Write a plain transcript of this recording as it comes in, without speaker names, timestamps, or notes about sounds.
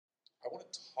want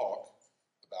to talk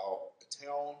about a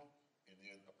town and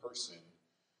then a person.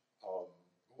 But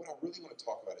what I really want to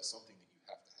talk about is something that you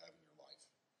have to have in your life.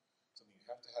 Something you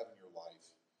have to have in your life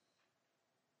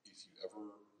if you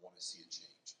ever want to see a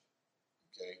change.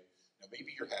 Okay? Now,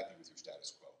 maybe you're happy with your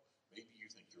status quo. Maybe you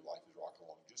think your life is rocking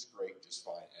along just great, just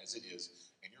fine as it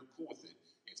is, and you're cool with it.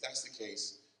 If that's the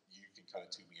case, you can kind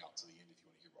of tune me out to the end if you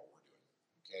want to hear what we're doing.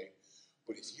 Okay?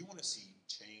 But if you want to see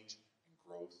change and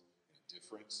growth and a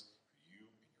difference for you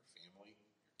and your family,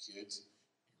 your kids,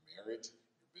 your marriage,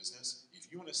 your business, if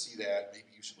you want to see that,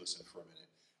 maybe you should listen for a minute.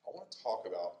 I want to talk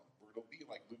about, it'll be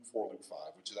like Luke 4, Luke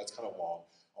 5, which that's kind of long.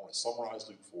 I want to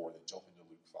summarize Luke 4 and then jump into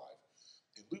Luke 5.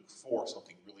 In Luke 4,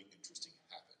 something really interesting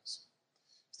happens.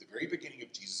 It's the very beginning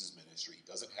of Jesus' ministry. He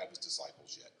doesn't have his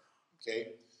disciples yet.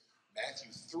 Okay?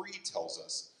 Matthew 3 tells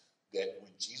us that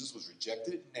when Jesus was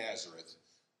rejected at Nazareth,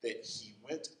 that he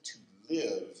went to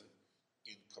live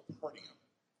in Capernaum.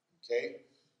 Okay?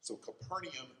 So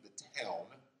Capernaum, the town,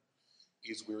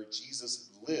 is where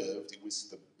Jesus lived. It was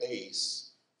the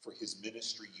base for his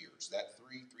ministry years. That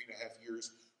 3.5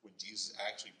 years when Jesus is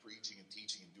actually preaching and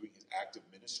teaching and doing his active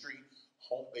ministry,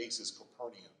 home base is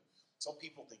Capernaum. Some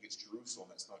people think it's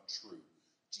Jerusalem. That's not true.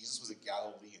 Jesus was a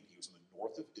Galilean. He was in the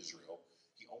north of Israel.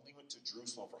 He only went to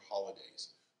Jerusalem for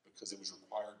holidays because it was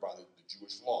required by the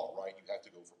Jewish law, right? You have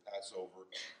to go for Passover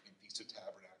and Feast of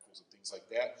Tabernacles and things like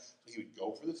that. So he would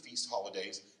go for the feast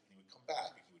holidays and he would come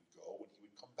back. And he would go and he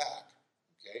would come back.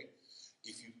 Okay?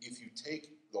 If you take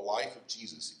the life of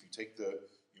Jesus, if you take the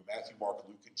Matthew, Mark,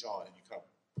 Luke, and John, and you kind of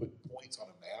put points on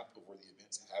a map of where the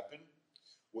events happen,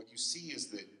 what you see is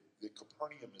that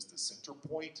Capernaum is the center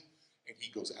point, and he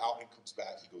goes out and comes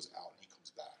back, he goes out and he comes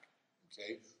back.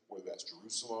 Okay? Whether that's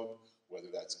Jerusalem,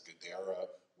 whether that's Gadara,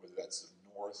 whether that's the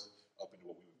north, up into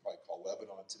what we would probably call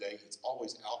Lebanon today, it's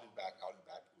always out and back,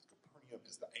 with Capernaum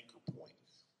as the anchor point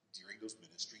during those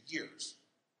ministry years.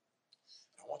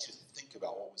 And I want you to think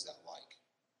about what was that like.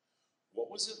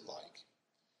 What was it like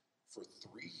for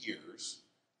 3 years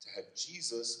to have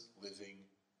Jesus living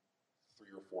 3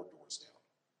 or 4 doors down?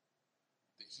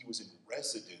 That he was in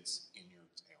residence in your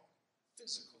town,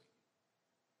 physically.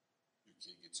 Your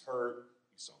kid gets hurt,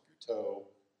 you stump your toe,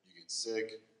 you get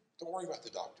sick. Don't worry about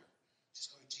the doctor.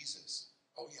 Just go to Jesus.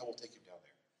 Oh yeah, we'll take him down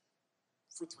there.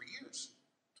 For 3 years,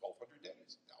 1,200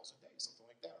 days, 1,000 days, something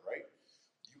like that, right?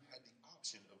 You had the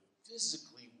option of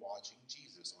physically watching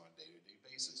Jesus on a day-to-day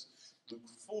basis. Luke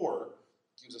 4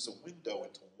 gives us a window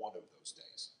into one of those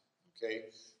days.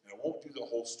 Okay? And I won't do the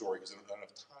whole story because I don't have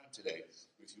enough time today.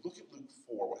 But if you look at Luke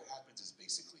 4, what happens is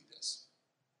basically this.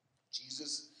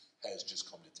 Jesus has just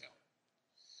come to town.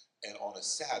 And on a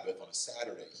Sabbath, on a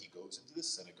Saturday, he goes into the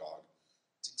synagogue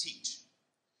to teach.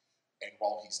 And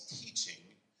while he's teaching,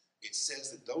 it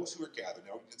says that those who are gathered,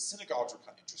 now the synagogues are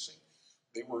kind of interesting.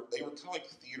 They were kind of like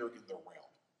theater in the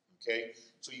round. Okay?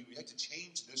 So you had to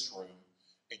change this room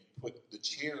and put the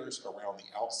chairs around the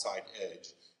outside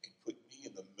edge and put me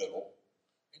in the middle.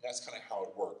 And that's kind of how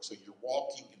it works. So you're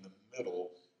walking in the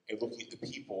middle and looking at the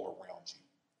people around you,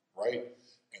 right?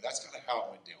 And that's kind of how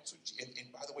it went down. So,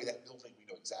 and by the way, that building, we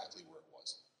know exactly where it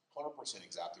was. 100%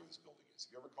 exactly where this building is.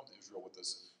 If you ever come to Israel with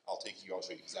us, I'll show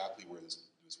you exactly where this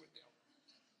went down.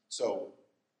 So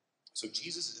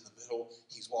Jesus is in the middle.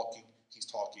 He's walking, he's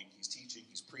talking, he's teaching,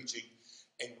 he's preaching.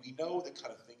 And we know the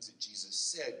kind of things that Jesus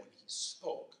said when he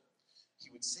spoke.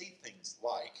 He would say things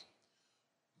like,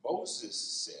 Moses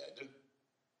said,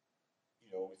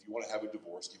 if you want to have a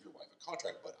divorce, give your wife a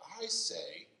contract. But I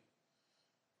say,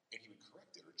 and he would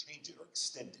correct it or change it or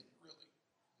extend it, really.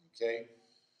 Okay?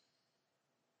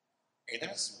 And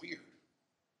that's weird.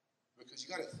 Because you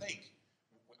got to think,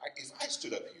 if I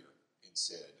stood up here and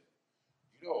said,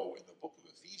 in the book of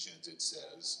Ephesians it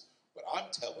says, but I'm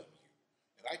telling you,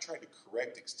 and I tried to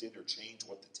correct, extend, or change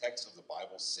what the text of the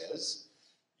Bible says,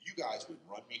 you guys would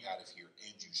run me out of here,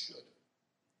 and you should.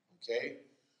 Okay?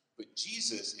 But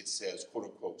Jesus, it says, quote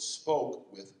unquote,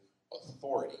 spoke with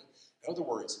authority. In other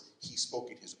words, he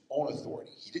spoke in his own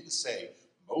authority. He didn't say,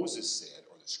 Moses said,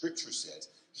 or the scripture says.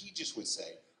 He just would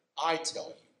say, I tell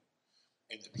you.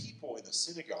 And the people in the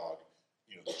synagogue,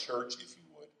 the church, if you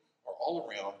would, are all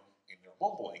around, and they're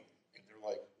mumbling, and they're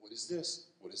like, what is this?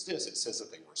 What is this? It says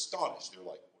that they were astonished. They're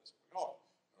like, what is going on?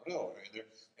 I don't know.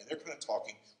 And they're kind of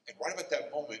talking, and right about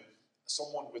that moment,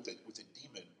 someone with a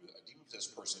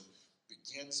demon-possessed person,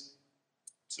 begins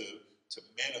to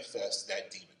manifest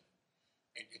that demon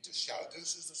and to shout,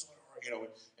 this is and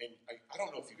I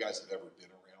don't know if you guys have ever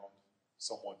been around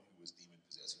someone who was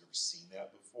demon-possessed. Have you ever seen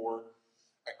that before?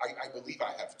 I believe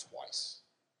I have twice.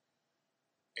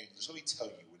 And just let me tell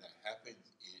you, when that happens,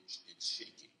 it's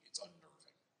shaking. It's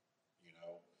unnerving,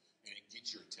 and get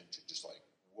your attention, just like,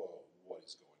 whoa, what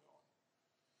is going on?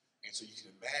 And so you can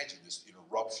imagine this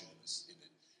interruption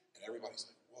and everybody's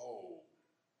like, whoa.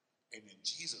 And then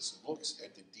Jesus looks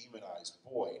at the demonized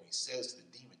boy and he says to the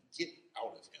demon, get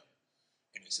out of him.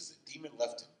 And it says the demon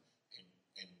left him.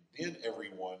 And then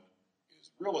everyone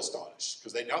is real astonished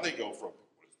because now they go from,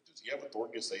 does he have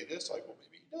authority to say this? Like, well,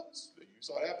 maybe he does. You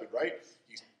saw it happen, right?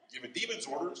 He's giving demons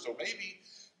orders, so maybe.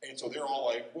 And so they're all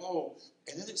like, whoa.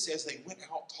 And then it says they went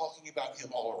out talking about him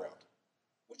all around,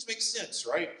 which makes sense,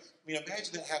 right? I mean,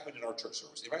 imagine that happened in our church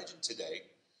service. Imagine today,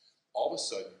 all of a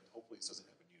sudden, hopefully this doesn't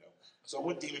happen,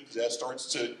 someone demon-possessed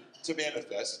starts to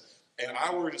manifest, and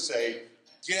I were to say,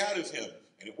 get out of him,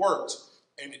 and it worked.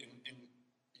 And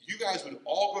you guys would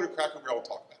all go to Cracker Barrel and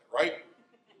talk about it, right?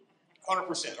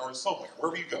 100%, or somewhere,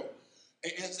 wherever you go.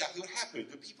 And that's exactly what happened.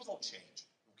 The people don't change,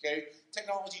 okay?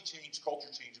 Technology changed, culture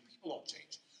changed, and people don't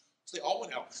change. So they all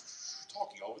went out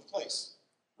talking all over the place,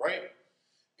 right?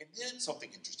 And then something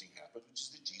interesting happened, which is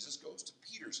that Jesus goes to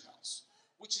Peter's house,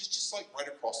 which is just like right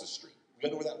across the street. We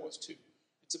all know where that was, too.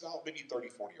 It's about maybe 30,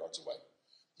 40 yards away.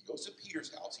 He goes to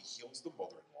Peter's house. He heals the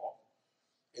mother-in-law.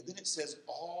 And then it says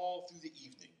all through the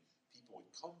evening, people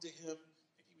would come to him,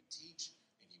 and he would teach,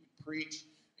 and he would preach,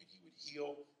 and he would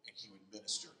heal, and he would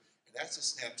minister. And that's a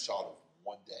snapshot of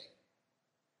one day.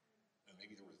 And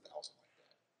maybe there were 1,000 like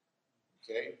that.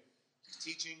 Okay? He's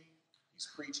teaching, he's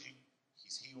preaching,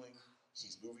 he's healing,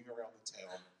 he's moving around the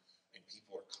town, and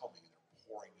people are coming, and they're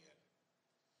pouring in.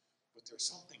 But there's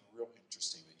something real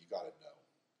interesting that you got to know,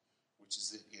 which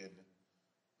is that in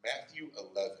Matthew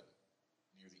 11,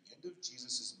 near the end of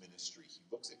Jesus' ministry, he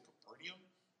looks at Capernaum,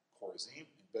 Chorazin,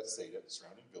 and Bethsaida, the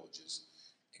surrounding villages,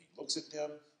 and he looks at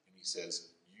them and he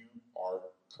says, you are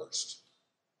cursed.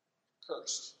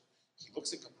 Cursed. He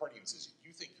looks at Capernaum and says,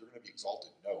 you think you're going to be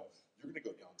exalted? No, you're going to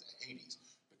go down to Hades,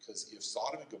 because if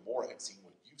Sodom and Gomorrah had seen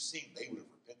what you've seen, they would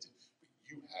have repented, but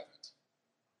you haven't.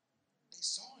 They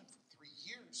saw him for 3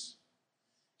 years.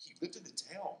 He lived in the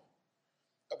town.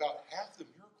 About half the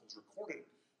miracles recorded,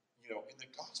 in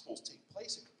the Gospels take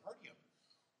place in Capernaum.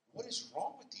 What is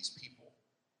wrong with these people?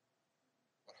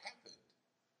 What happened?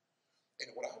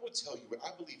 And what I would tell you, what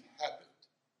I believe happened,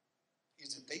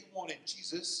 is that they wanted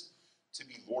Jesus to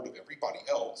be Lord of everybody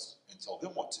else and tell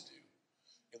them what to do.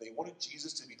 And they wanted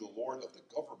Jesus to be the Lord of the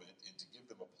government and to give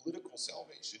them a political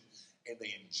salvation. And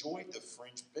they enjoyed the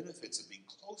fringe benefits of being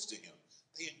close to him.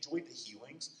 They enjoyed the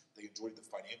healings. They enjoyed the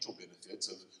financial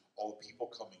benefits of all the people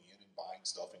coming in and buying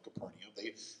stuff in Capernaum.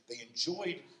 They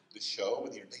enjoyed the show,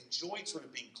 and they enjoyed sort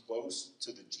of being close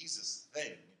to the Jesus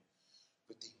thing,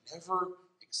 but they never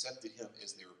accepted him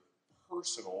as their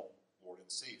personal Lord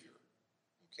and Savior.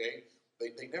 Okay?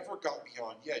 They never got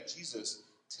beyond, Jesus,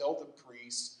 tell the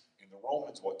priests and the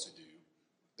Romans what to do.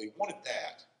 They wanted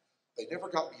that. They never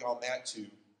got beyond that to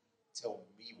tell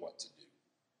me what to do.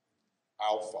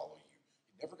 I'll follow you.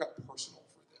 It never got personal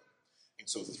for them. And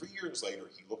so 3 years later,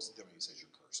 he looks at them and he says, you're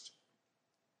cursed.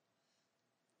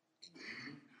 And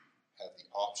you have the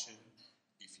option,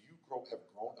 if you have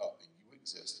grown up and you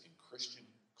exist in Christian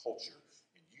culture,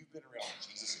 and you've been around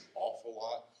Jesus an awful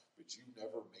lot, but you've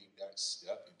never made that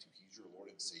step into he's your Lord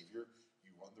and Savior, you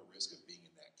run the risk of being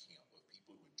in that camp of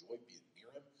people who enjoy being near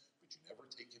him, but you never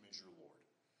take him as your Lord.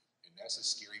 And that's a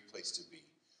scary place to be.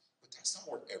 But that's not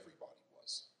where everybody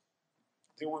was.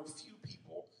 There were a few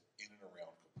people in and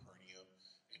around Capernaum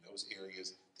and those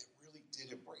areas that really did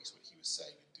embrace what he was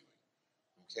saying and doing.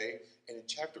 Okay? And in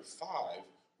chapter 5,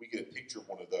 we get a picture of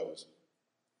one of those.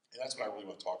 And that's what I really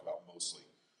want to talk about mostly.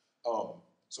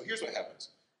 So here's what happens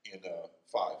in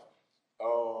 5. The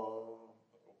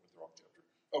wrong chapter.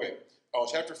 Okay.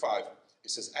 Chapter 5,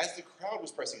 it says, as the crowd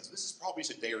was pressing in, so this is probably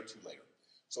just a day or two later.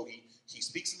 So he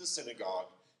speaks in the synagogue,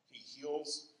 he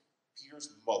heals Peter's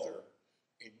mother,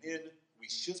 and then we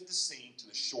shift the scene to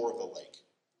the shore of the lake.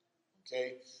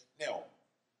 Okay? Now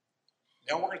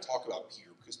we're going to talk about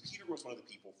Peter, because Peter was one of the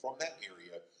people from that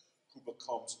area who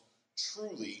becomes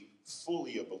truly,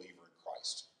 fully a believer in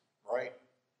Christ. Right?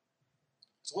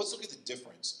 So let's look at the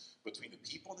difference between the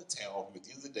people in the town who, at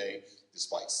the end of the day,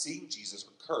 despite seeing Jesus,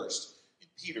 are cursed, and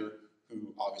Peter,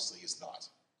 who obviously is not.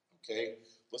 Okay?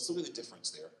 Let's look at the difference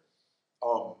there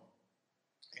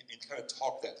and kind of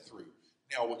talk that through.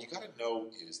 Now, what you got to know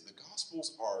is the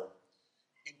Gospels are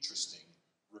interesting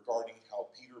regarding how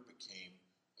Peter became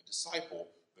a disciple,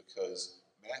 because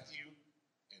Matthew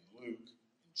and Luke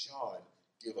and John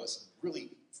give us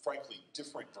really, frankly,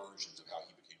 different versions of how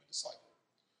he became a disciple.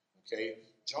 Okay?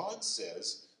 John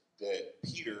says that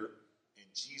Peter and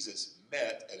Jesus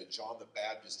met at a John the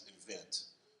Baptist event,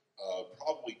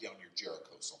 probably down near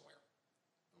Jericho somewhere.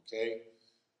 Okay?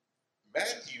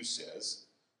 Matthew says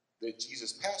that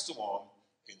Jesus passed along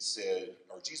and said,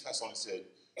 or Jesus passed on and said,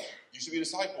 you should be a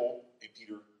disciple, and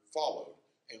Peter followed.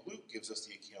 And Luke gives us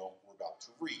the account we're about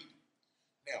to read.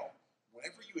 Now,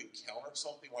 whenever you encounter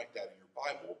something like that in your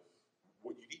Bible,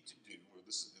 what you need to do, or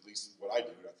this is at least what I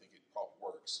do, and I think it probably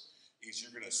works, is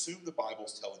you're going to assume the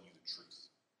Bible's telling you the truth.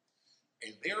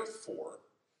 And therefore,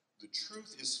 the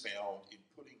truth is found in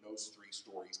putting those three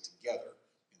stories together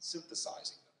and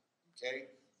synthesizing them. Okay?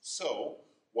 So,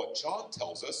 what John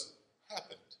tells us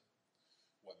happened.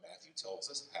 What Matthew tells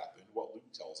us happened. What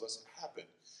Luke tells us happened.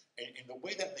 And the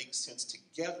way that makes sense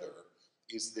together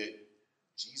is that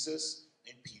Jesus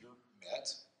and Peter met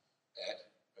at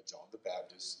a John the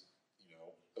Baptist,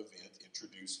 event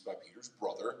introduced by Peter's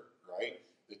brother, right?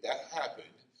 That happened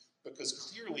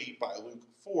because clearly by Luke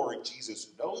 4, Jesus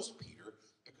knows Peter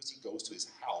because he goes to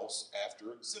his house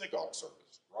after synagogue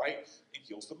service, right? And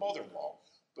heals the mother-in-law.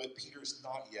 But Peter's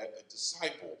not yet a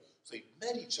disciple. So they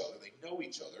met each other. They know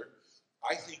each other.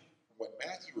 I think what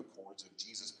Matthew records of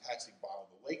Jesus passing by on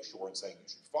the lakeshore and saying, you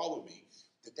should follow me,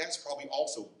 that's probably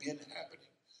also been happening.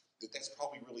 That's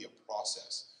probably really a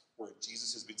process where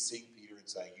Jesus has been seeing Peter and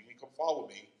saying, you need to come follow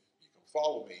me. You come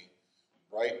follow me,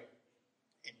 right?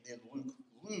 And then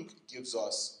Luke gives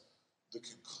us the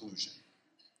conclusion,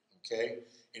 okay?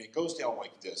 And it goes down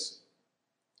like this.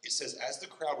 It says, as the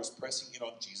crowd was pressing in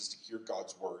on Jesus to hear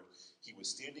God's word, he was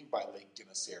standing by Lake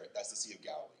Gennesaret. That's the Sea of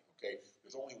Galilee, okay?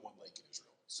 There's only one lake in Israel.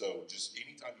 So just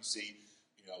anytime you see,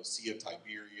 Sea of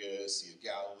Tiberias, Sea of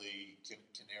Galilee,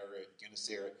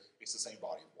 Gennesaret, it's the same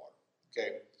body of water,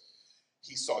 okay?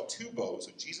 He saw two boats,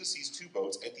 so Jesus sees two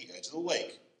boats at the edge of the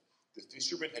lake. The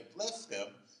fishermen had left them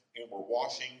and were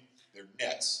washing their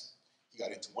nets. He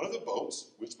got into one of the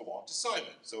boats, which belonged to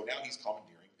Simon. So now he's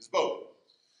commandeering his boat,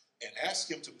 and asked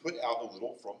him to put out a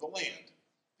little from the land.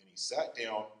 Then he sat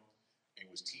down and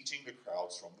was teaching the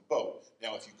crowds from the boat.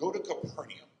 Now, if you go to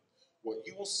Capernaum, what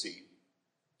you will see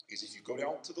is if you go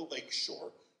down to the lake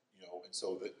shore, and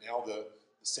so that now the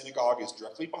synagogue is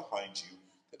directly behind you,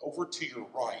 that over to your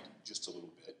right, just a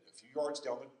little bit, a few yards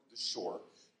down the shore,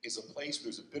 is a place where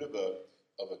there's a bit of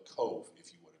a cove,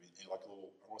 if you would, and like a little,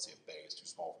 I don't want to say a bay, it's too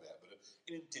small for that, but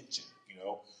an indention,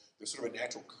 There's sort of a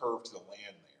natural curve to the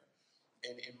land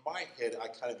there. And in my head, I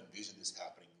kind of envisioned this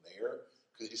happening there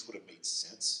because it just would have made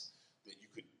sense that you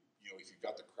could, if you've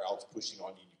got the crowds pushing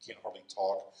on you and you can't hardly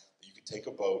talk, that you could take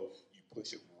a boat, you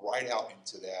push it right out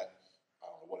into that,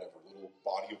 whatever, little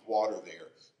body of water there,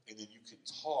 and then you could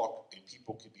talk and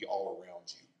people could be all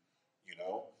around you,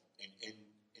 And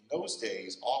in those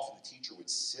days, often the teacher would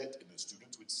sit and the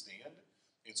students would stand,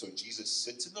 and so Jesus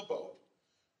sits in the boat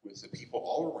with the people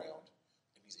all around,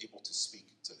 and he's able to speak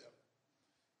to them.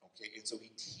 Okay, and so he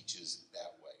teaches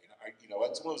that way. And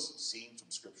that's one of those scenes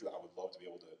from Scripture that I would love to be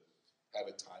able to have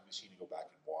a time machine and go back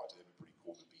and watch. It'd be pretty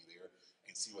cool to be there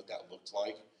and see what that looked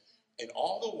like. And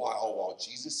all the while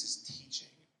Jesus is teaching,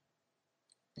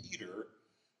 Peter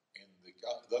and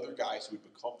the other guys who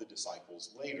would become the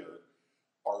disciples later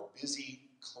are busy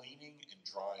cleaning and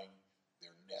drying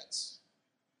their nets.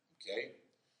 Okay?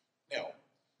 Now,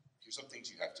 here's some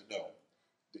things you have to know.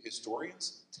 The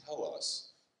historians tell us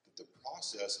the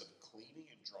process of cleaning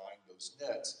and drying those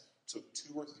nets took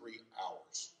 2 or 3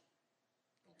 hours.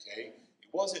 Okay? It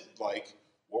wasn't like,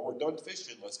 well, we're done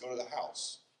fishing, let's go to the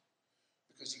house.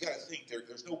 Because you got to think,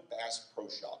 there's no Bass Pro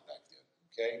Shop back then.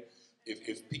 Okay?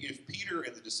 If Peter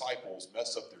and the disciples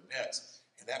messed up their nets,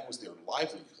 and that was their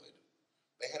livelihood,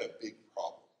 they had a big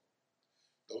problem.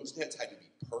 Those nets had to be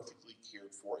perfectly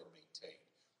cared for and maintained.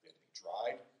 They had to be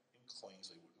dried and cleaned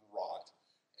so they wouldn't rot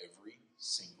every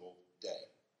single day.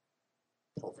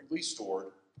 Perfectly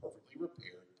stored, perfectly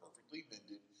repaired, perfectly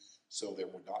mended, so there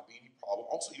would not be any problem.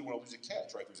 Also, you don't want to lose a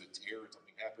catch, right? There's a tear,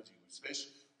 something happens, you lose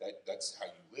fish. That's how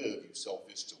you live. You sell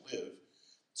fish to live.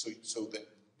 So that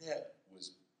net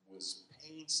was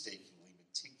painstakingly,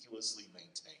 meticulously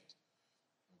maintained.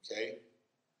 Okay?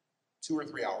 2 or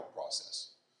 3 hour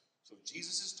process. So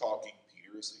Jesus is talking,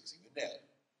 Peter is fixing the net.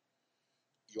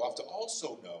 You have to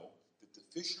also know that the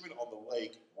fishermen on the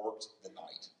lake worked the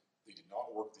night. They did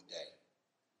not work the day.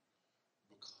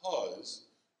 Because,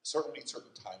 certainly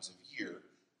certain times of year,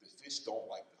 the fish don't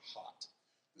like the hot.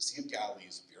 The Sea of Galilee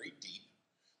is very deep,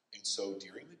 and so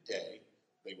during the day,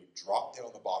 they would drop down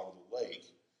on the bottom of the lake,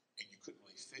 and you couldn't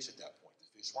really fish at that point. The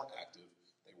fish weren't active.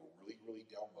 They were really, really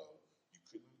down low. You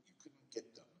couldn't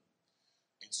get them.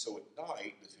 And so at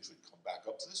night, the fish would come back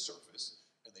up to the surface,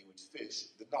 and they would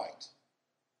fish the night.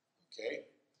 Okay?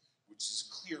 Which is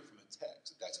clear from the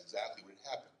text that that's exactly what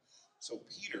had happened. So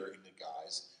Peter and the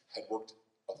guys had worked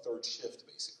a third shift,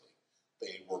 basically.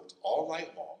 They worked all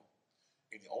night long,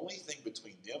 and the only thing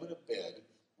between them and a bed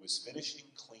was finishing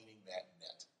cleaning that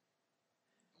net.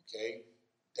 Okay?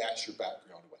 That's your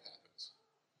background to what happens.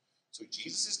 So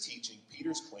Jesus is teaching,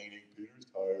 Peter's cleaning, Peter's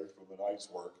tired from the night's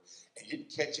work, and he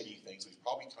didn't catch anything, so he's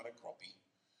probably kind of grumpy.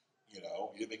 He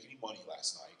didn't make any money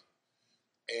last night.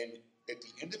 And at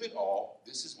the end of it all,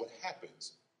 this is what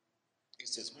happens. It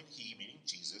says, when he, meaning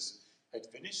Jesus, had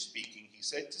finished speaking, he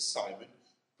said to Simon,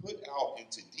 put out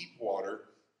into deep water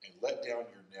and let down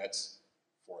your nets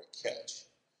for a catch.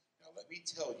 Now let me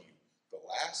tell you, the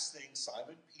last thing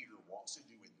Simon Peter wants to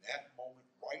do in that moment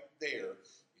right there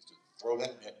is to throw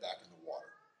that net back in the water.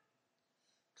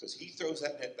 Because he throws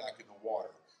that net back in the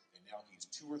water, and now he's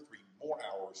 2 or 3 more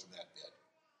hours from that bed.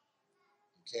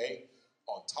 Okay?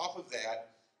 On top of that,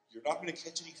 you're not going to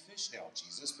catch any fish now,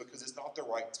 Jesus, because it's not the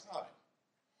right time.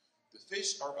 The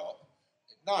fish are up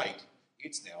at night.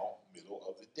 It's now middle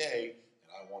of the day,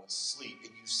 and I want to sleep.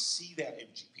 And you see that in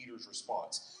Peter's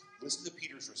response. Listen to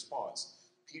Peter's response.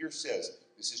 Peter says,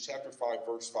 this is chapter 5,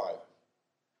 verse 5.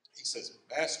 He says,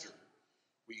 Master,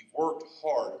 we've worked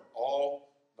hard all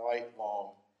night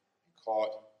long and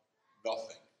caught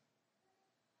nothing.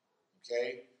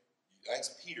 Okay?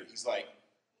 That's Peter. He's like,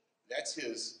 that's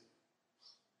his.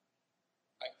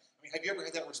 I mean, have you ever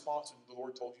had that response when the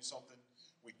Lord told you something?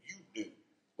 When you knew,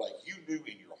 like you knew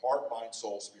in your heart, mind,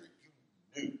 soul, spirit, you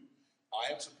knew,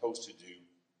 I am supposed to do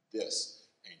this.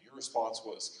 And your response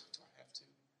was, do I have to?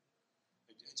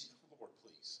 Lord,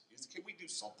 please. Can we do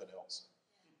something else?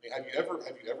 I mean,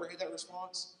 have you ever had that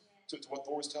response to what the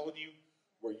Lord was telling you?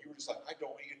 Where you were just like, I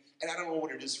don't need it. And I don't know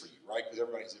what it is for you, right? Because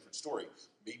everybody has a different story.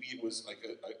 Maybe it was like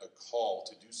a call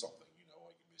to do something,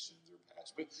 like missions or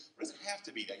passion. But it doesn't have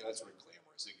to be that. That's sort of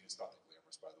glamorous. It's not that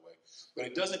glamorous, by the way. But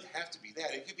it doesn't have to be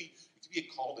that. It could be a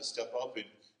call to step up and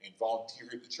volunteer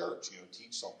at the church,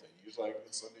 teach something. You're just like,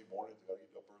 it's Sunday morning, I got to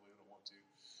get up early, I don't want to.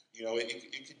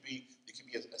 It could be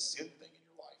a sin thing in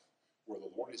your life where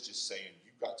the Lord is just saying,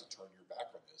 you've got to turn your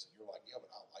back on this. And you're like, yeah, but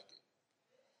I like it.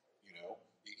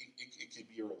 It could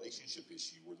be a relationship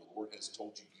issue where the Lord has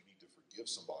told you need to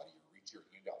forgive somebody or reach your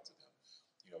hand out to them.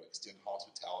 Extend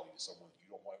hospitality to someone that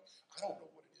you don't want. I don't know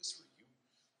what it is for you,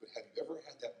 but have you ever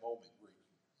had that moment where you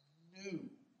knew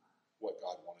what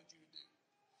God wanted you to do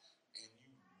and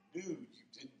you knew you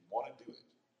didn't want to do it?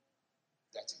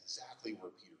 That's exactly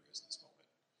where Peter is in this moment.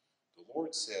 The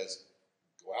Lord says,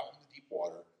 go out in the deep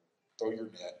water, throw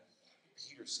your net. And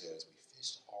Peter says, we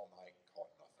fished all night and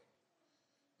caught nothing.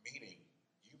 Meaning,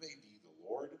 you may be the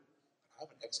Lord, but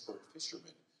I'm an expert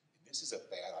fisherman, and this is a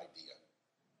bad idea.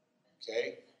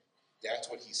 Okay? That's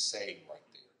what he's saying right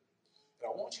there. And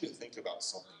I want you to think about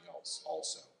something else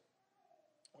also.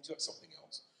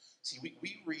 See,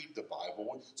 we read the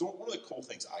Bible. So one of the cool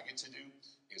things I get to do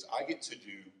is I get to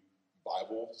do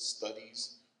Bible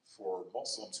studies for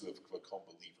Muslims who have become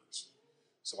believers.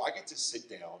 So I get to sit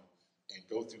down and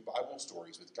go through Bible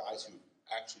stories with guys who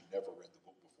actually never read the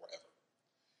book before ever.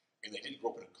 And they didn't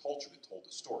grow up in a culture that told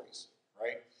the stories,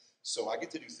 right? So I get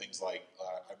to do things like,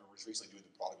 I remember recently doing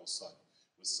The Prodigal Son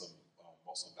with some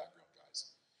Muslim background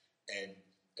guys. And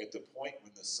at the point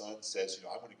when the son says,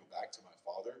 I'm going to go back to my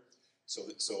father,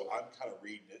 so I'm kind of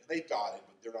reading it. And they got it,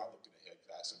 but they're not looking ahead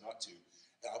fast enough not to.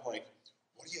 And I'm like,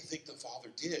 what do you think the father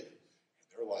did? And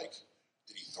they're like,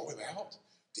 did he throw him out?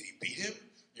 Did he beat him?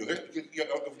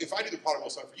 If I do The Prodigal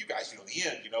Son for you guys, the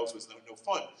end, so it's no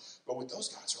fun. But with those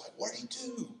guys, they're like, what did he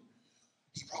do?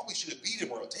 He probably should have beat him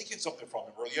or taken something from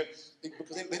him earlier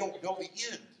because they don't know the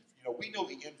end. We know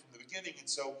the end from the beginning, and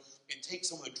so it takes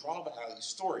some of the drama out of these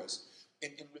stories.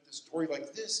 And with a story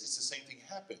like this, it's the same thing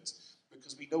happens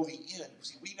because we know the end.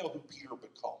 See, we know who Peter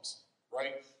becomes,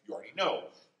 right? You already know.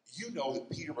 You know that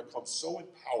Peter becomes so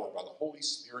empowered by the Holy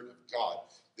Spirit of God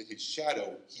that his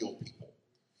shadow healed people.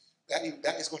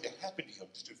 That is going to happen to him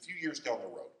just a few years down the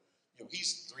road.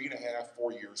 He's 3.5,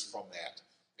 4 years from that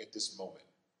at this moment.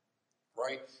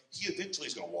 Right? He eventually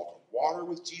is going to walk on water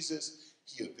with Jesus.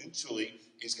 He eventually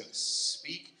is going to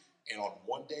speak. And on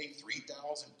one day,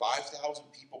 3,000, 5,000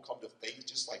 people come to faith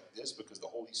just like this because the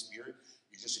Holy Spirit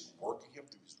is just working him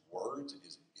through his words and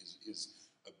his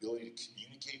ability to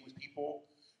communicate with people.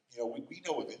 We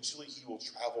know eventually he will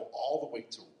travel all the way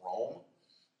to Rome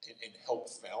and help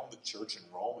found the church in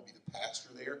Rome and be the pastor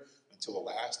there until the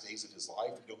last days of his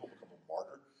life. He'll become a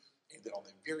martyr. And then on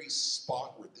the very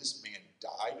spot where this man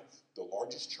died, the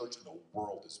largest church in the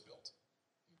world is built.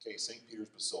 Okay, St.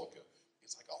 Peter's Basilica.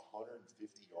 It's like 150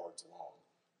 yards long.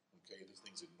 Okay, this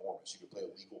thing's enormous. You could play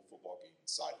a legal football game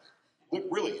inside of it. Look,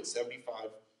 really, it's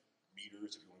 75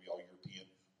 meters, if you want to be all European,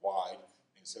 wide,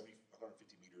 and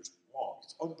 150 meters long.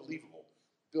 It's unbelievable.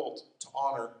 Built to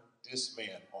honor this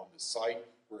man on the site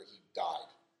where he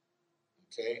died.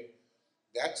 Okay?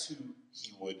 That's who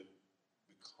he would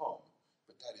become.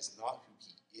 But that is not who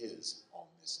he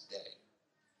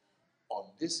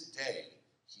this day,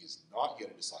 he is not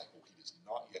yet a disciple. He does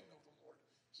not yet know the Lord.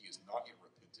 He has not yet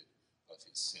repented of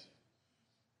his sin.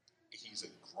 He's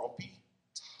a grumpy,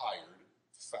 tired,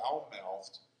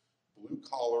 foul-mouthed,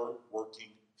 blue-collar working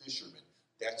fisherman.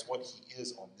 That's what he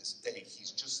is on this day.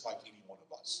 He's just like any one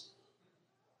of us.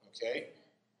 Okay?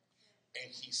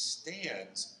 And he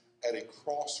stands at a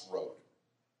crossroad,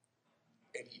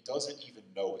 and he doesn't even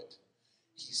know it.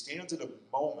 He stands at a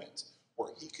moment where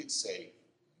he could say,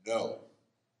 no,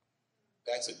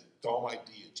 that's a dumb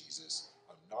idea, Jesus.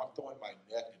 I'm not throwing my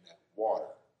net in that water.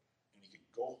 And he could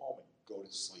go home and go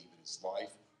to sleep, and his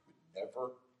life would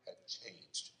never have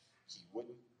changed. He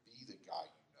wouldn't be the guy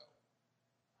you know.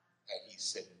 And he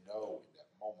said no in that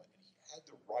moment, and he had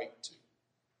the right to.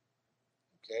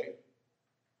 Okay?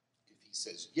 If he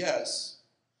says yes,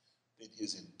 then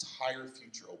his entire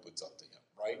future opens up to him,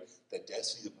 right? The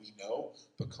destiny that we know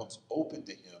becomes open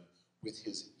to him with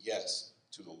his yes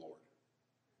to the Lord.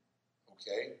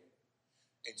 Okay?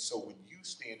 And so when you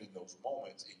stand in those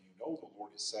moments and you know the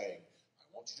Lord is saying, I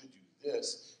want you to do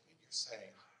this, and you're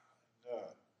saying, no,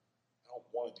 I don't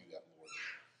want to do that, Lord,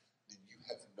 then you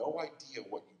have no idea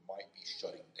what you might be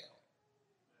shutting down.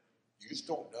 You just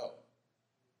don't know.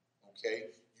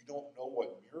 Okay? You don't know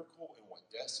what miracle and what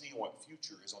destiny and what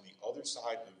future is on the other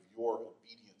side of your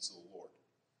obedience to the Lord.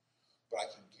 But I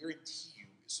can guarantee you,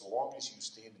 so long as you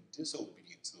stand in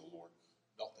disobedience to the Lord,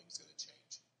 nothing's going to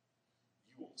change.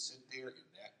 You will sit there in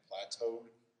that plateaued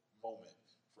moment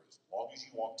for as long as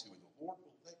you want to, and the Lord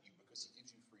will let you because he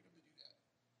gives you freedom to do that.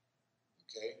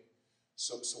 Okay?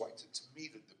 So to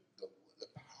me, the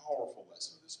powerful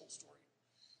lesson of this whole story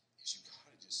is you got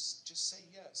to just say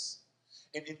yes.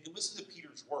 And listen to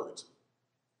Peter's words.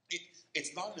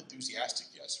 It's not an enthusiastic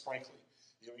yes, frankly.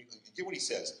 You get what he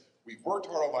says. We've worked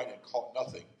hard all night and caught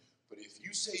nothing, but if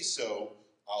you say so,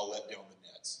 I'll let down the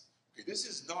nets. Okay, this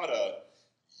is not a,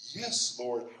 yes,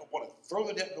 Lord, I want to throw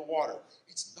the net in the water.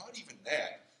 It's not even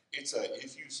that. It's a,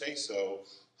 if you say so,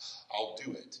 I'll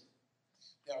do it.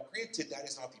 Now, granted, that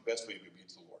is not the best way to be obedient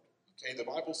to the Lord. Okay, the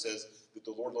Bible says that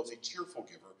the Lord loves a cheerful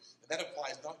giver, and that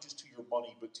applies not just to your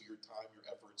money, but to your time, your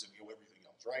efforts, and everything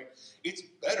else, right? It's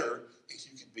better if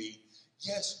you can be,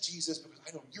 yes, Jesus, because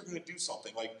I know you're going to do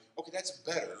something. Like, okay, that's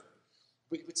better,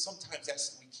 but sometimes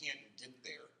we can't get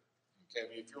there. Okay, I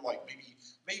mean, if you're like,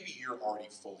 maybe you're already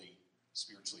fully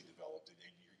spiritually developed, and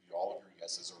all of your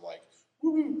yeses are like,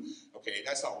 woo-hoo. Okay,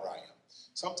 that's not where I am.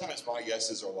 Sometimes my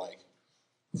yeses are like,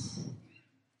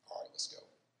 all right, let's go.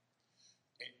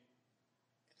 And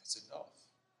that's enough.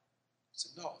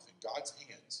 It's enough. In God's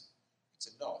hands, it's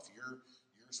enough. Your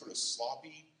sort of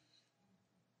sloppy,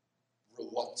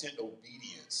 reluctant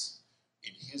obedience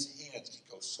in his hands can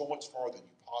go so much farther than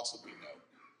you possibly know.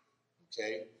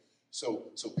 Okay?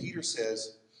 So Peter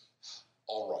says,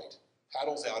 all right,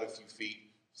 paddles out a few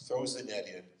feet, throws the net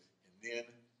in, and then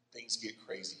things get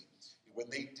crazy. When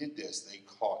they did this, they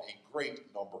caught a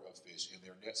great number of fish, and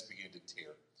their nets began to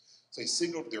tear. So they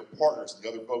signaled to their partners in the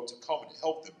other boat to come and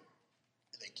help them.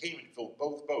 And they came and filled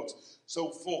both boats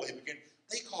so full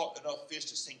they caught enough fish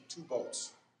to sink 2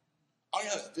 boats. I don't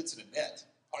know how that fits in a net.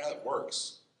 I don't know how that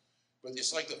works. But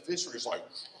it's like the fish are just like,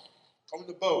 come in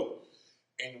the boat.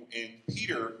 And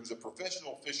Peter, who's a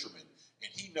professional fisherman,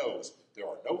 and he knows there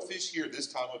are no fish here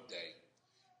this time of day.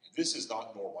 And this is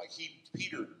not normal. Like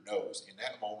Peter knows in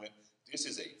that moment, this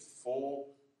is a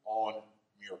full-on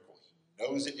miracle. He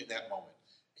knows it in that moment.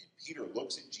 And Peter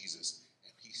looks at Jesus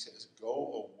and he says,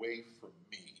 go away from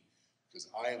me, because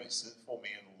I am a sinful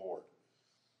man, Lord.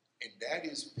 And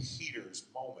that is Peter's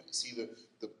moment. See,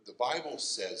 the Bible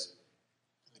says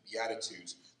in the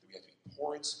Beatitudes that we have to be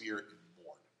poor in spirit and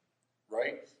mourn,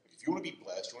 right? Like if you want to be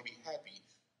blessed, you want to be happy,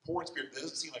 poor in spirit, that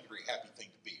doesn't seem like a very happy thing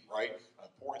to be, right?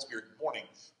 Poor in spirit and mourning,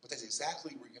 but that's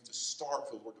exactly where you have to start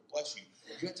for the Lord to bless you.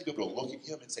 You have to be able to look at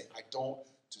him and say, I don't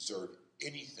deserve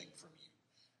anything from you.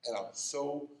 And I'm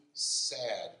so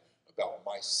sad about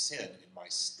my sin and my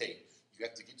state. You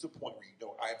have to get to the point where you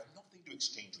know, I have nothing to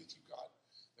exchange with you, God.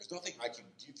 There's nothing I can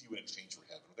give you in exchange for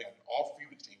heaven. Nothing I can offer you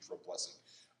in exchange for a blessing.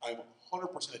 I'm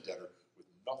 100% a debtor with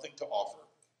nothing to offer.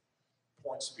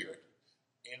 Poor in spirit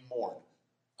and mourn.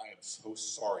 I am so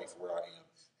sorry for where I am.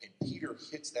 And Peter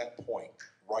hits that point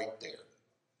right there.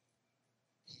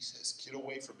 He says, get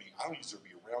away from me. I don't deserve to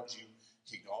be around you.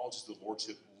 He acknowledges the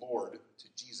lordship, Lord, to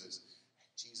Jesus. And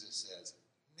Jesus says,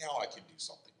 now I can do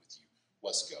something with you.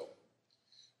 Let's go.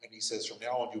 And he says, from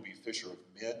now on, you'll be a fisher of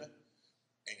men.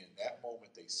 And in that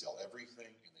moment, they sell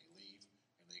everything, and they leave,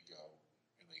 and they go,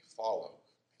 and they follow.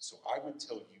 And so I would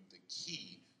tell you the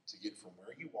key to get from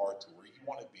where you are to where you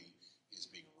want to be is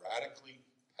being radically,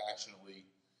 passionately,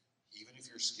 even if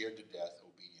you're scared to death,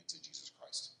 obedient to Jesus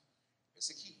Christ. That's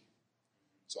the key.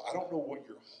 So I don't know what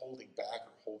you're holding back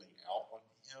or holding out on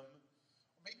him.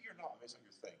 Or maybe you're not. Maybe it's not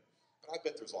your thing. But I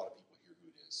bet there's a lot of people here who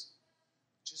it is.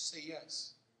 Just say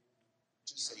yes.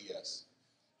 Just say yes.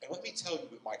 And let me tell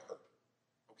you, it might hurt.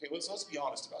 Okay, let's be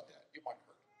honest about that. It might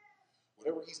hurt.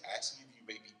 Whatever he's asking of you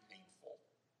may be painful.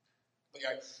 Like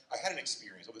I had an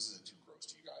experience. Well, this isn't too gross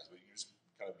to you guys, but you're just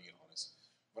kind of being honest.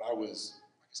 When I guess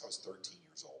I was 13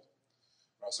 years old.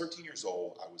 When I was 13 years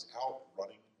old, I was out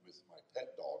running with my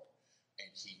pet dog, and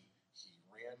he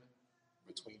ran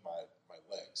between my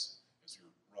legs as we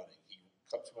were running. He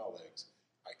cupped my legs.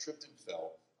 I tripped and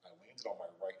fell. I landed on my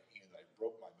right hand, and I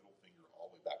broke my middle finger all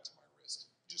the way back to my wrist.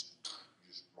 Just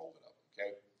rolled it up,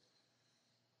 okay?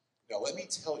 Now, let me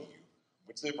tell you,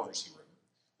 went to the emergency room.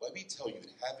 Let me tell you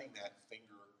that having that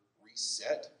finger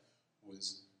reset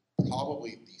was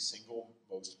probably the single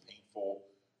most painful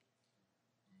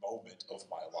moment of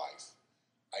my life.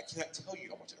 I cannot tell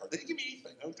you how much it hurt. They didn't give me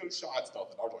anything, no shots,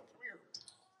 nothing. I was like, come here,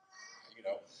 you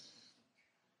know.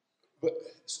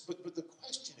 But the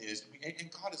question is,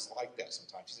 and God is like that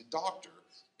sometimes. He's a doctor,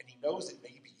 and he knows that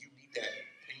maybe you need that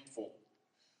painful,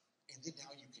 and then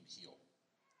now you can heal.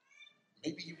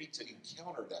 Maybe you need to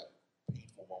encounter that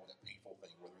painful moment, that painful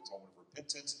thing, whether it's a moment of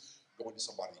repentance, going to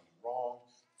somebody that you wronged,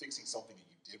 fixing something that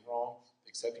you did wrong,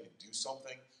 accepting to do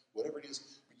something, whatever it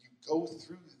is. But you go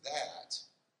through that,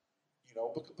 you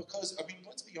know, because, I mean,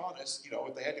 let's be honest, you know,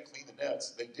 if they had to clean the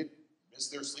nets, they did miss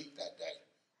their sleep that day.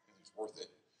 It was worth it.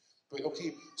 But,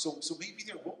 okay, so maybe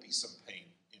there will be some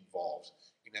pain involved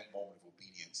in that moment of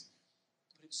obedience.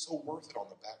 But it's so worth it on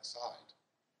the backside.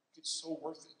 It's so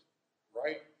worth it,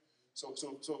 right? So I'm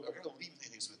going to leave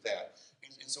things with that.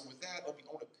 And so with that, I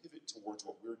want to pivot towards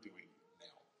what we're doing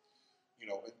now.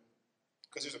 You know,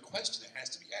 because there's a question that has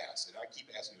to be asked, and I keep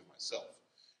asking it myself.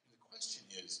 And the question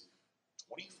is,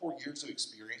 24 years of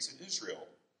experience in Israel,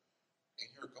 and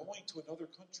you're going to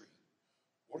another country.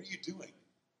 What are you doing?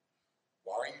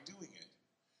 Why are you doing it?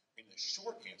 And the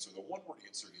short answer, the one-word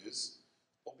answer is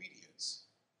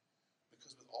obedience.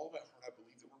 Because with all of my heart, I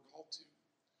believe that we're called to.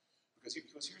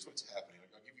 Because here's what's happening.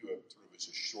 I'll give you a sort of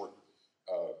just short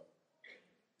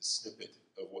snippet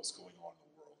of what's going on in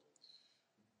the world.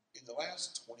 In the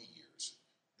last 20 years,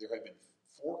 there have been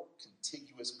 4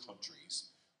 contiguous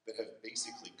countries that have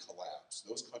basically collapsed.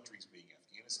 Those countries being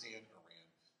Afghanistan, Iran,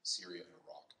 Syria, and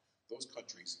Iraq. Those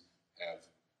countries have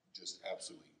just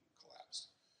absolutely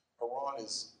collapsed. Iran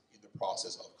is in the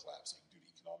process of collapsing due to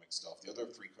economic stuff. The other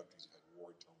 3 countries have had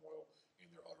war and turmoil,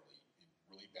 and they're utterly in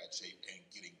really bad shape and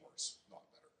getting worse, not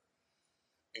better.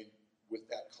 And with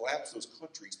that collapse, those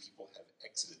countries, people have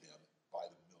exited them by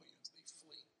the millions. They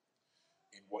flee.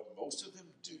 And what most of them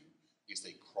do is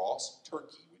they cross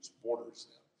Turkey, which borders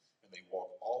them, and they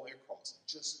walk all the way across.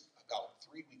 Just about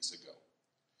 3 weeks ago,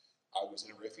 I was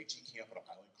in a refugee camp on an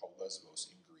island called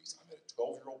Lesbos in Greece. I met a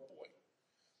 12-year-old boy,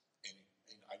 and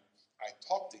I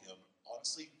talked to him,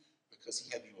 honestly, because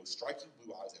he had the most striking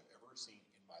blue eyes I've ever seen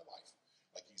in my life.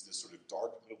 Like he's this sort of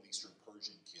dark Middle Eastern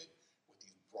Persian kid with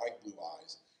these bright blue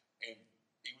eyes, and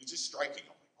it was just striking.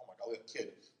 I'm like, oh my God, that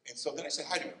kid. And so then I said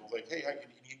hi to him. I was like, hey,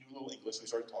 and he knew a little English, so we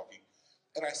started talking.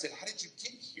 And I said, how did you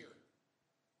get here?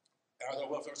 And I thought,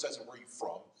 well, first I said, where are you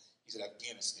from? He said,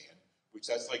 Afghanistan, which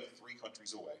that's like 3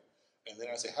 countries away. And then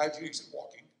I said, how did you? He said,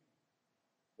 walking.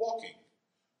 Walking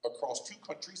across 2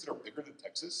 countries that are bigger than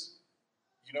Texas,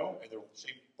 you know, and they're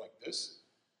shaped like this.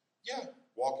 Yeah,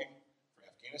 walking from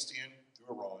Afghanistan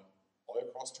through Iran, all the way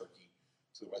across Turkey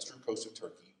to the western coast of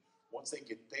Turkey. Once they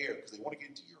get there, because they want to get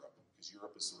into Europe, because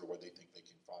Europe is sort of where they think they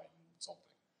can find something.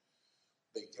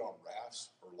 They get on rafts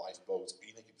or lifeboats,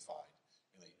 anything they can find,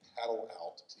 and they paddle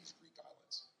out to these Greek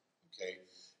islands, okay?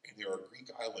 And there are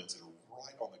Greek islands that are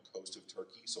right on the coast of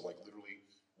Turkey, so like literally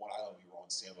one island we were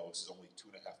on, Samos, is only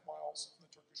 2.5 miles from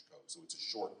the Turkish coast, so it's a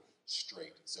short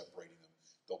strait separating them.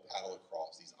 They'll paddle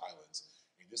across these islands,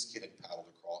 and this kid had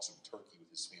paddled across from Turkey with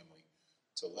his family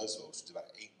to Lesbos. It's about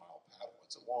an 8-mile paddle.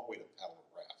 It's a long way to paddle a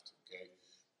raft, okay?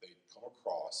 They'd come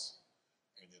across,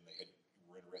 and then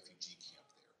were in a refugee camp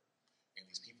there. And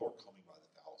these people are coming by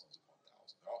the thousands upon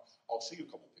thousands. Now, I'll show you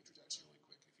a couple of pictures actually really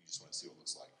quick if you just want to see what it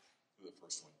looks like. The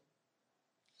first one.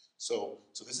 So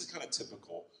this is kind of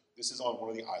typical. This is on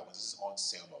one of the islands. This is on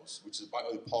Samos, which is, Paul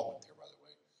went there, by the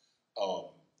way.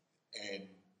 And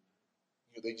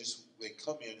you know, they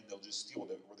come in and they'll just steal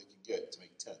whatever they can get to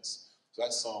make tents. So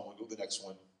that's some. We'll go to the next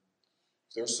one.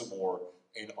 There's some more.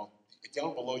 And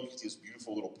down below, you can see this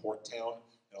beautiful little port town.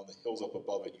 And on the hills up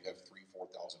above it, you have 3,000 to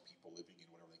 4,000 people living in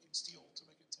whatever they can steal to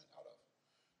make a tent out of.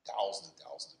 Thousands and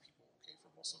thousands of people, okay,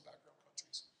 from Muslim background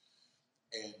countries.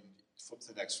 And flip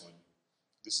to the next one.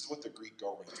 This is what the Greek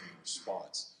government is doing in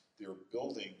response. they're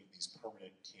building these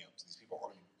permanent camps. These people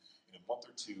are, in a month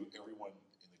or two, everyone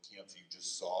in the camp that you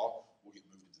just saw will get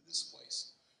moved into this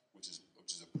place, which is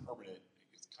a permanent,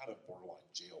 it's kind of borderline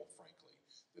jail, frankly,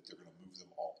 that they're going to move them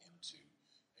all into.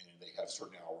 And they have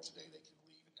certain hours a day they can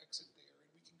leave and exit there, and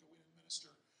we can go in and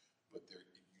minister. But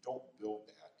you don't build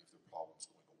that if the problem's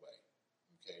going away.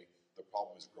 Okay? The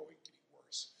problem is growing, getting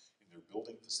worse. And they're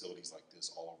building facilities like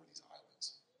this all over these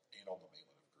islands and on the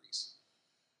mainland of Greece.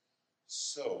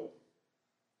 So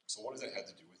what does that have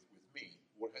to do with me?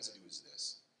 What it has to do is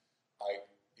this.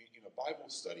 In a Bible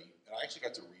study, and I actually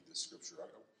got to read this scripture.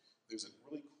 There's a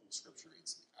really cool scripture.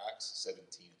 It's Acts 17.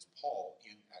 It's Paul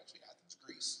in actually Athens,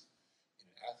 Greece. And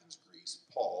in Athens, Greece,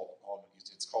 Paul,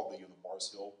 it's called the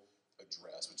Mars Hill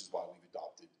Address, which is why we've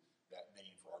adopted that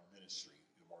name for our ministry,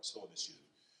 the Mars Hill Initiative.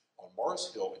 On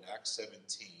Mars Hill in Acts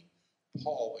 17,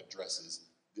 Paul addresses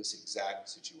this exact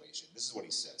situation. This is what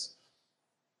he says.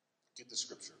 Get the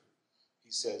scripture.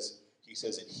 He says,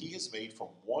 and he has made from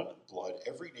one blood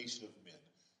every nation of men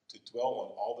to dwell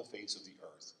on all the face of the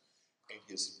earth, and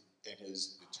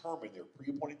has determined their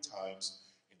pre-appointed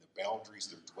times and the boundaries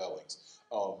of their dwellings.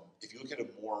 If you look at a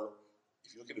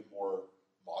more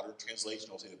modern translation,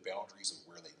 it'll say the boundaries of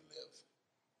where they live.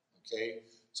 Okay,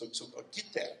 so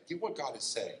get that. Get what God is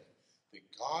saying. That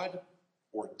God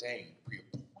ordained,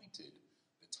 pre-appointed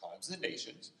the times of the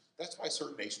nations. That's why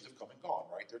certain nations have come and gone,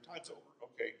 right? Their time's over.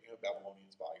 Okay,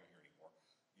 Babylonians, bye, you're here anymore.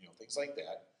 Things like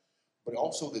that. But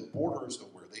also the borders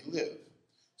of where they live.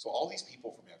 So all these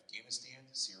people from Afghanistan,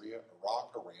 Syria,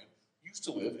 Iraq, Iran used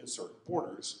to live in certain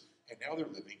borders, and now they're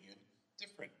living in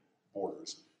different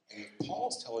borders. And if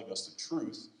Paul's telling us the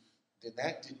truth, then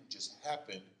that didn't just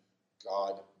happen,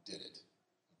 God did it.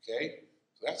 Okay?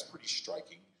 So that's pretty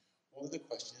striking. Well, then the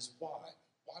question is why?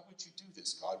 Why would you do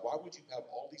this, God? Why would you have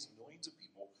all these millions of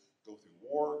people go through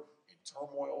war and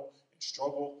turmoil and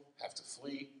struggle, have to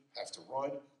flee, have to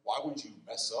run? Why would you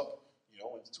mess up,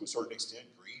 and to a certain extent,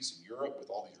 Greece and Europe with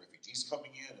all these refugees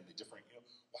coming in and the different,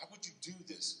 why would you do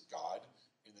this, God?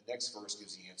 And the next verse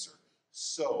gives the answer.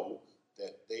 So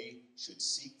that they should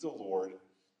seek the Lord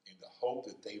in the hope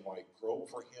that they might grope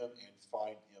for him and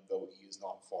find him, though he is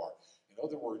not far. In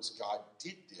other words, God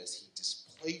did this. He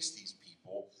displaced these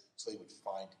people so they would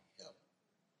find him.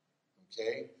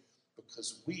 Okay?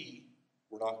 Because we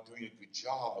were not doing a good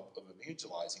job of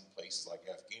evangelizing places like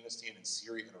Afghanistan and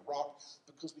Syria and Iraq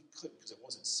because we couldn't, because it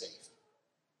wasn't safe.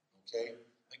 Okay?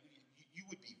 Like you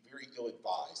would be very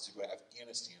ill-advised to go to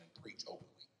Afghanistan and preach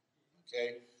openly.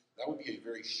 Okay? That would be a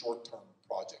very short-term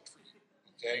project for you.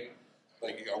 Okay?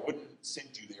 Like I wouldn't send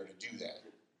you there to do that.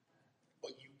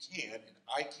 But you can, and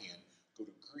I can, go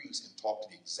to Greece and talk to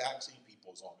the exact same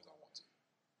people as long as I want to.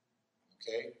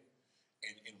 Okay?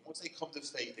 And once they come to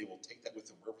faith, they will take that with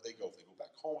them wherever they go. If they go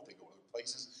back home, if they go to other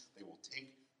places, they will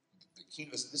take the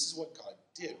kingdom. This is what God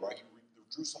did, right? The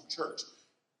Jerusalem church.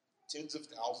 Tens of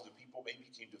thousands of people maybe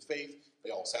came to faith. They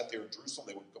all sat there in Jerusalem.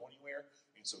 They wouldn't go anywhere.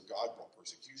 And so God brought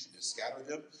persecution to scatter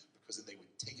them because then they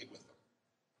would take it with them.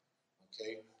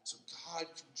 Okay? So God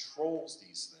controls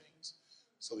these things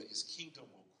so that his kingdom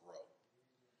will grow.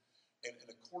 And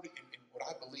according, and what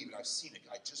I believe, and I've seen it,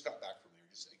 I just got back from there,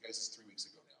 I guess it's 3 weeks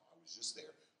ago now. I was just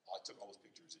there. I took all those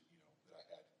pictures that I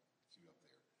had queued up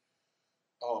there.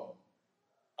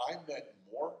 I met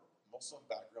more Muslim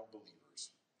background believers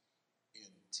in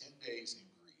 10 days in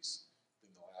Greece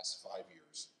than the last 5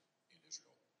 years in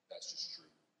Israel. That's just true.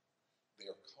 They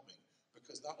are coming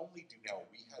because not only do now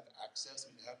we have access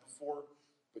we didn't have before,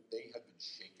 but they have been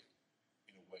shaken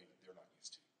in a way that they're not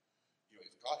used to.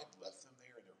 If God had left them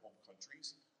there in their home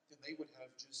countries, then they would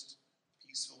have just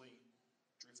peacefully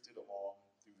drifted along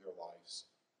through their lives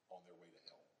on their way to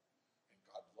hell. And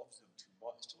God loves them too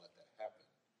much to let that happen.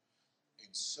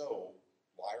 And so,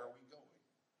 why are we going?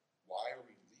 Why are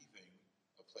we leaving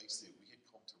a place that we had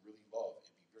come to really love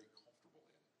and be very comfortable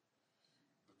in?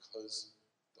 Because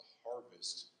the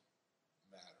harvest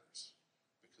matters.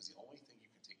 Because the only thing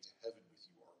you can take to heaven with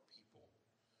you are people.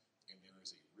 And there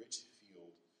is a rich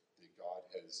field that God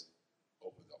has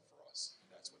opened up for us. And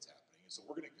that's what's happening. And so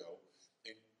we're going to go.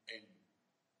 And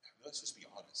let's just be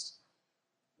honest.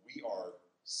 We are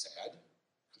sad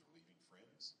because we're leaving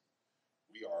friends.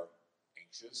 We are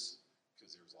anxious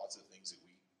because there's lots of things that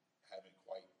we haven't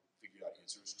quite figured out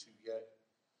answers to yet.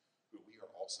 But we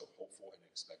are also hopeful and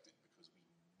expectant because we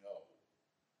know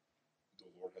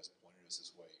the Lord has pointed us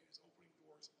this way and is opening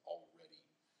doors already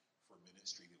for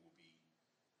ministry that will be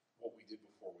what we did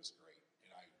before was great.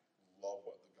 And I love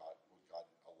what God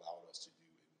allowed us to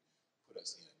do and put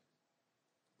us in.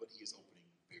 But he is opening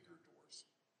bigger doors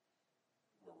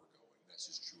where we're going. That's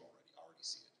just true already. I already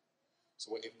see it.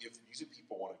 So if music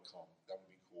people want to come, that would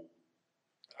be cool.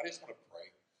 I just want to pray.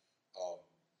 Um,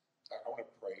 I want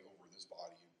to pray over this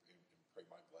body and pray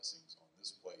my blessings on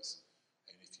this place.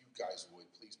 And if you guys would,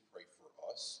 please pray for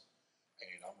us. And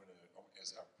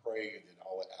as I pray, and then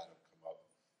I'll let Adam come up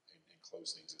and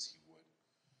close things as he would.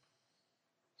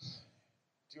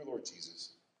 Dear Lord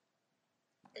Jesus,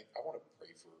 I want to pray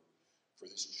for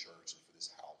this church and for this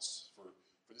house, for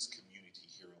this community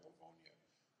here in Livonia.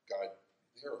 God,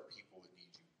 there are people that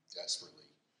need you desperately,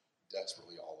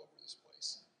 desperately all over this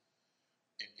place.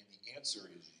 And the answer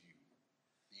is you.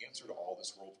 The answer to all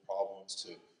this world's problems,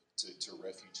 to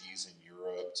refugees in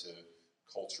Europe, to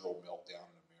cultural meltdown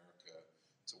in America,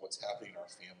 to what's happening in our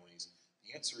families,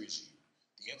 the answer is you.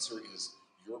 The answer is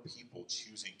your people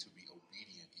choosing to be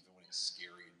obedient even when it's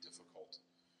scary and difficult,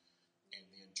 and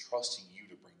then trusting you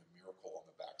to bring the miracle on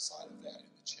the backside of that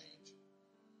and the change.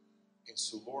 And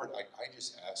so, Lord, I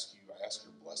just ask you, I ask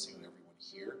your blessing on everyone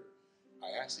here.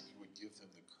 I ask that you would give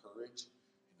them the courage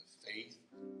and the faith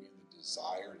and the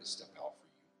desire to step out for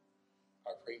you.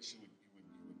 I pray that you would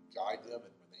guide them,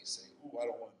 and when they say, "Ooh, I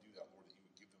don't want to do that," Lord, that you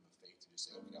would give them the faith to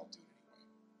just say, "Okay, I'll do it anyway."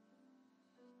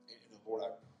 And Lord,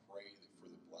 I pray that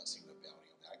for the blessing, the bounty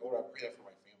on that. Lord, I pray that for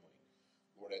my family.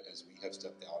 Lord, as we have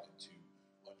stepped out into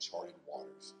uncharted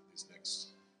waters these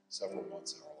next several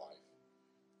months in our life,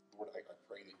 Lord, I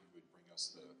pray that you would bring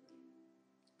us the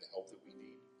help that we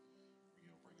need,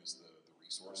 bring us the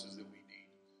resources that we need,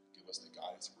 give us the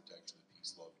guidance and protection, the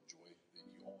peace, love, and joy that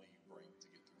only you bring to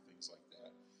get through things like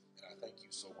that. And I thank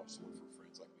you so much, Lord, for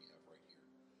friends like we have right here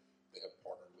that have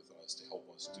partnered with us to help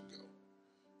us to go.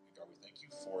 And God, we thank you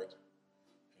for it.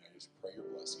 And I just pray your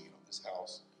blessing on this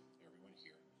house.